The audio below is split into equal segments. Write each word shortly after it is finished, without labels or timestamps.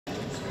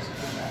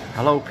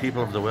Hello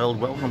people of the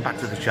world, welcome back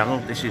to the channel.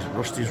 This is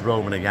Rusty's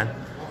Roaming again.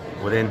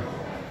 We're in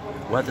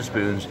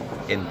Wetherspoons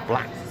in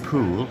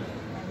Blackpool,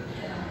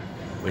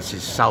 which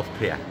is South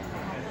Pier.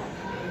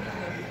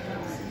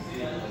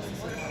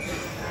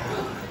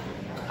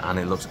 And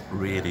it looks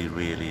really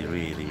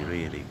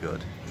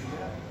good.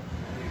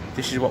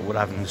 This is what we're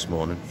having this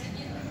morning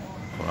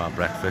for our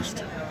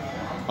breakfast.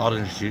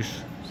 Orange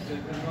juice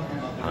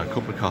and a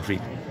cup of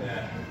coffee.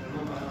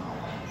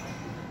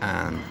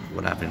 And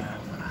we're having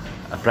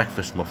a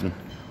breakfast muffin.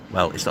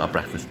 Well, it's not a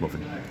breakfast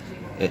muffin.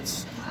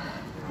 It's,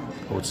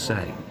 I would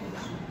say,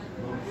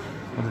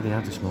 what did they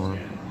have this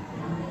morning?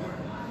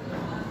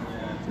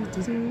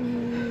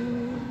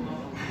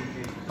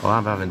 Oh,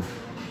 I'm having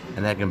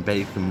an egg and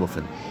bacon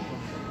muffin.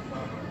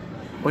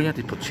 Oh yeah,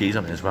 they put cheese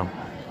on it as well.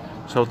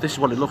 So this is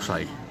what it looks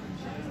like.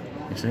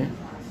 You see?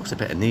 Looks a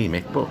bit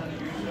anemic, but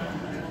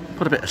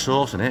put a bit of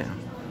sauce in it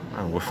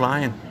and we're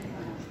flying.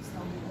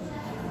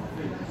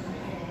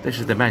 This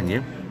is the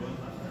menu.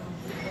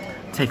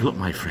 Take a look,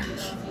 my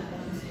friends.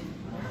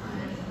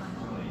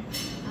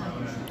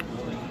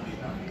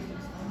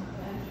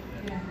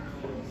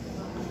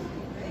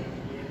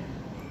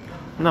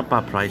 Not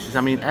bad prices.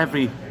 I mean,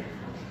 every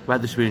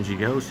Wetherspoons you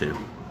go to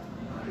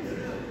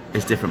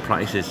is different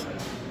prices.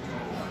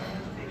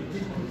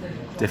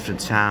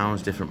 Different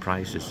towns, different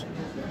prices.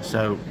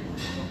 So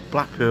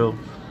Blackpool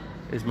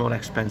is more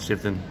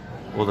expensive than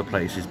other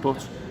places,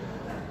 but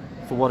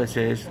for what it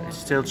is, it's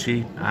still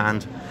cheap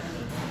and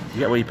you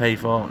get what you pay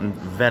for, and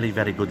very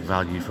good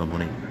value for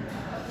money.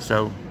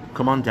 So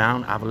come on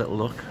down, have a little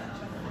look,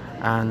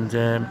 and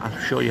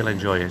I'm sure you'll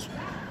enjoy it.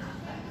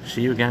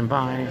 See you again,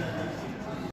 bye.